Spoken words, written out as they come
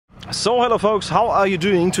So hello folks, how are you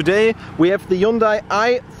doing? Today we have the Hyundai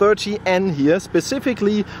i30N here,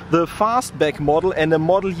 specifically the Fastback model and the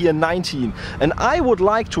model year 19. And I would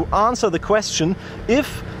like to answer the question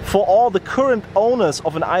if for all the current owners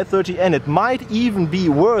of an i30N it might even be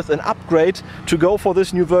worth an upgrade to go for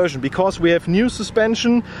this new version, because we have new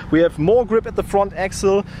suspension, we have more grip at the front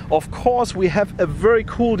axle, of course we have a very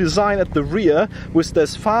cool design at the rear with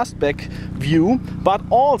this Fastback view, but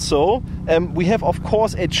also we have of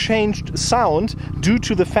course a changed sound due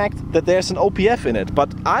to the fact that there's an OPF in it.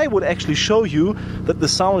 But I would actually show you that the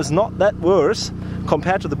sound is not that worse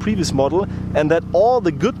compared to the previous model, and that all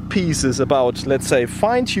the good pieces about, let's say,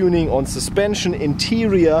 fine-tuning on suspension,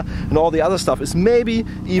 interior and all the other stuff is maybe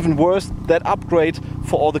even worth that upgrade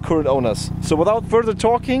for all the current owners. So without further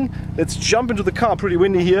talking, let's jump into the car, pretty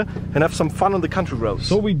windy here, and have some fun on the country roads.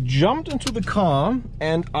 So we jumped into the car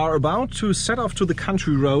and are about to set off to the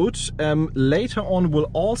country road. Later on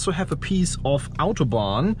we'll also have a piece of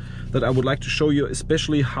Autobahn that I would like to show you,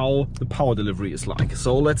 especially how the power delivery is like.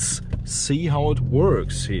 So let's see how it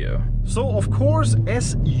works here. So of course,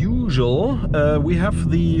 as usual, we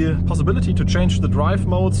have the possibility to change the drive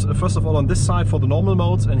modes. First of all on this side for the normal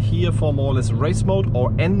modes, and here for more or less race mode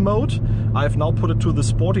or N mode. I've now put it to the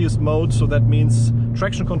sportiest mode, so that means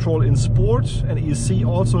traction control in sport and ESC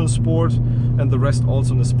also in sport, and the rest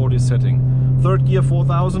also in the sportiest setting. Third gear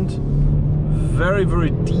 4000, very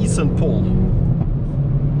decent pull.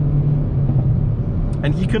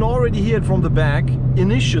 And you can already hear it from the back.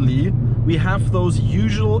 Initially, we have those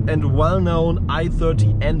usual and well-known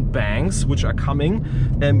i30N bangs which are coming.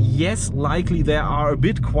 Yes, likely they are a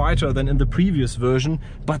bit quieter than in the previous version,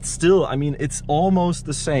 but still, I mean, it's almost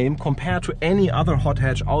the same compared to any other hot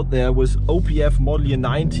hatch out there with OPF model year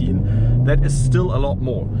 19. That is still a lot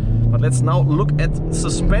more. But let's now look at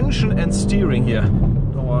suspension and steering here.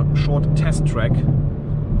 Our short test track.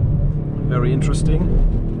 Very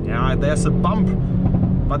interesting. Yeah, there's a bump,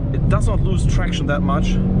 but it does not lose traction that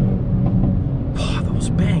much. Oh, those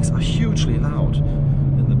bangs are hugely loud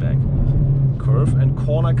in the back. Curve and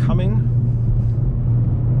corner coming.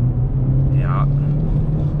 Yeah,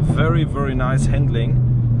 very nice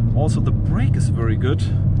handling. Also the brake is very good.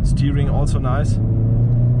 Steering also nice.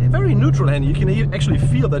 Very neutral hand. You can actually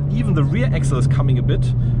feel that even the rear axle is coming a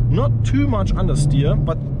bit. Not too much understeer,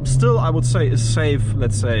 but still I would say is safe,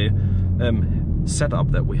 let's say,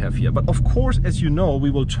 setup that we have here. But of course, as you know, we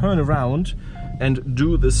will turn around and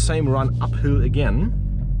do the same run uphill again,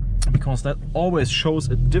 because that always shows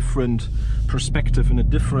a different perspective and a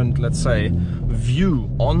different, let's say, view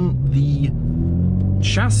on the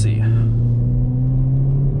chassis.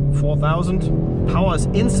 4000, power is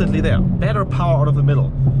instantly there, better power out of the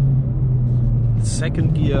middle.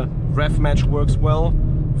 Second gear rev match works well,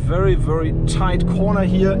 very tight corner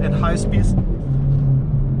here and high speeds.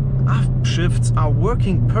 Upshifts are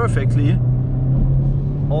working perfectly.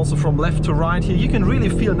 Also from left to right here, you can really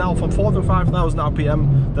feel now from 4 to 5000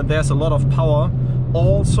 RPM that there's a lot of power.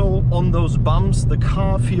 Also on those bumps, the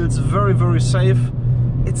car feels very safe.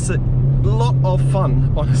 It's a lot of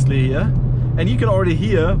fun, honestly, here. And you can already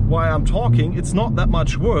hear why I'm talking. It's not that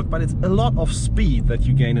much work, but it's a lot of speed that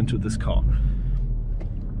you gain into this car.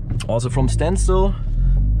 Also from standstill,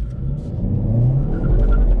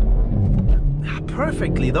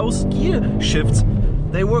 perfectly. Those gear shifts,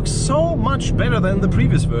 they work so much better than the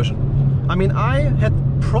previous version. I mean, I had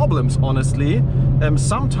problems, honestly,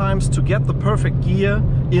 sometimes to get the perfect gear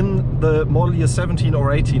in the model year 17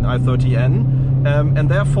 or 18 i30N. And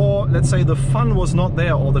therefore, let's say the fun was not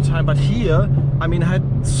there all the time. But here, I mean, I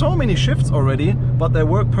had so many shifts already, but they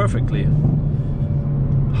work perfectly.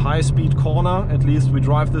 High speed corner, at least we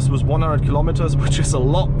drive this with 100 kilometers, which is a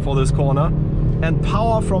lot for this corner. And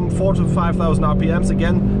power from 4 to 5000 RPMs,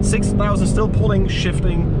 again, 6000 still pulling,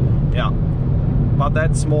 shifting, yeah. But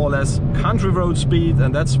that's more or less country road speed,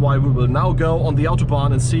 and that's why we will now go on the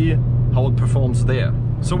Autobahn and see how it performs there.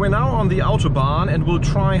 So we're now on the Autobahn and we'll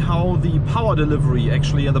try how the power delivery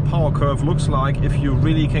actually and the power curve looks like if you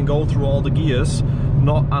really can go through all the gears,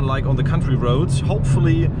 not unlike on the country roads.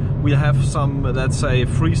 Hopefully we'll have some, let's say,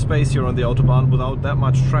 free space here on the Autobahn without that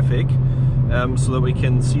much traffic, so that we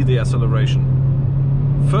can see the acceleration.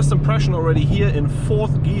 First impression already here in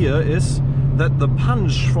 4th gear is that the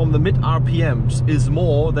punch from the mid RPMs is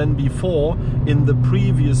more than before in the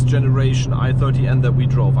previous generation i30N that we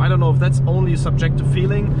drove. I don't know if that's only a subjective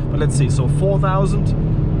feeling, but let's see. So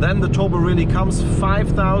 4000, then the turbo really comes,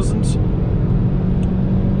 5000,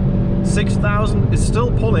 6000 is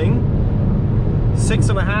still pulling,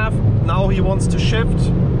 6.5, now he wants to shift,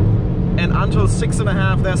 and until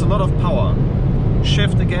 6.5 there's a lot of power.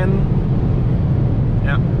 Shift again.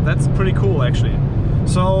 Yeah, that's pretty cool actually.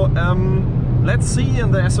 So let's see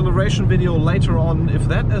in the acceleration video later on if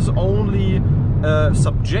that is only a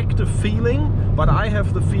subjective feeling, but I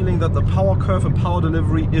have the feeling that the power curve and power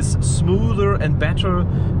delivery is smoother and better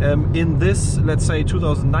in this, let's say,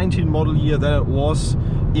 2019 model year than it was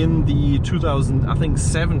in the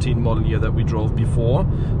 2017 model year that we drove before,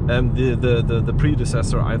 the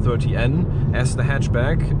predecessor i30N as the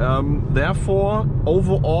hatchback. Therefore,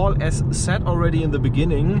 overall, as said already in the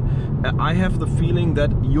beginning, I have the feeling that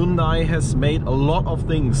Hyundai has made a lot of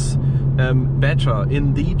things better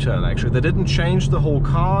in detail. Actually, they didn't change the whole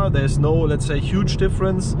car. There's no, let's say, huge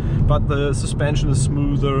difference, but the suspension is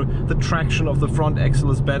smoother, the traction of the front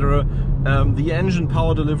axle is better, the engine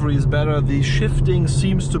power delivery is better, the shifting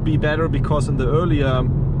seems to be better, because in the earlier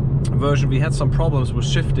version we had some problems with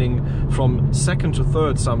shifting from second to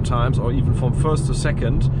third sometimes, or even from first to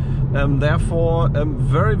second. Therefore,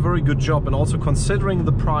 very, very good job. And also considering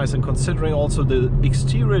the price and considering also the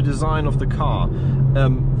exterior design of the car,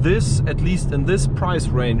 this, at least in this price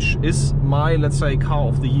range, is my, let's say, car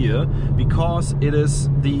of the year, because it is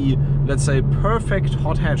the, let's say, perfect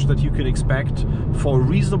hot hatch that you can expect for a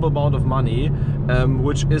reasonable amount of money,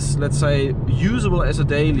 which is, let's say, usable as a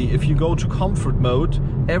daily. If you go to comfort mode,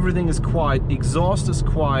 everything is quiet, exhaust is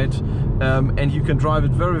quiet, and you can drive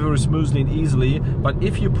it very, very smoothly and easily. But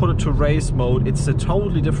if you put it to race mode, it's a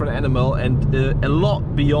totally different animal, and a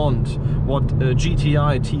lot beyond what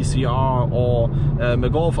GTI, TCR or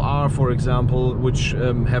Golf R, for example, which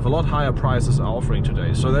have a lot higher prices, are offering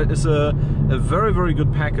today. So that is a very, very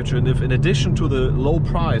good package. And if in addition to the low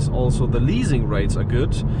price also the leasing rates are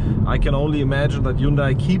good, I can only imagine that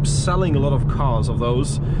Hyundai keeps selling a lot of cars of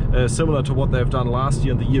those, similar to what they've done last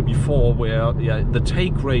year and the year before, where the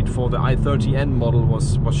take rate for the i30N model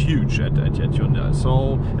was huge at Hyundai,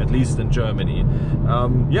 so at least in Germany.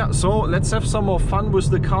 Yeah, so let's have some more fun with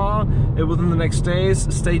the car within the next days.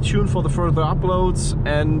 Stay tuned for the further uploads,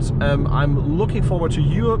 and I'm looking forward to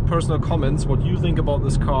your personal comments, what you think about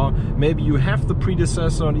this car. Maybe you have the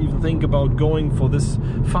predecessor and even think about going for this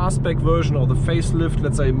fastback version or the facelift,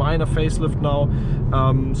 let's say minor facelift now.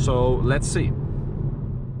 So let's see.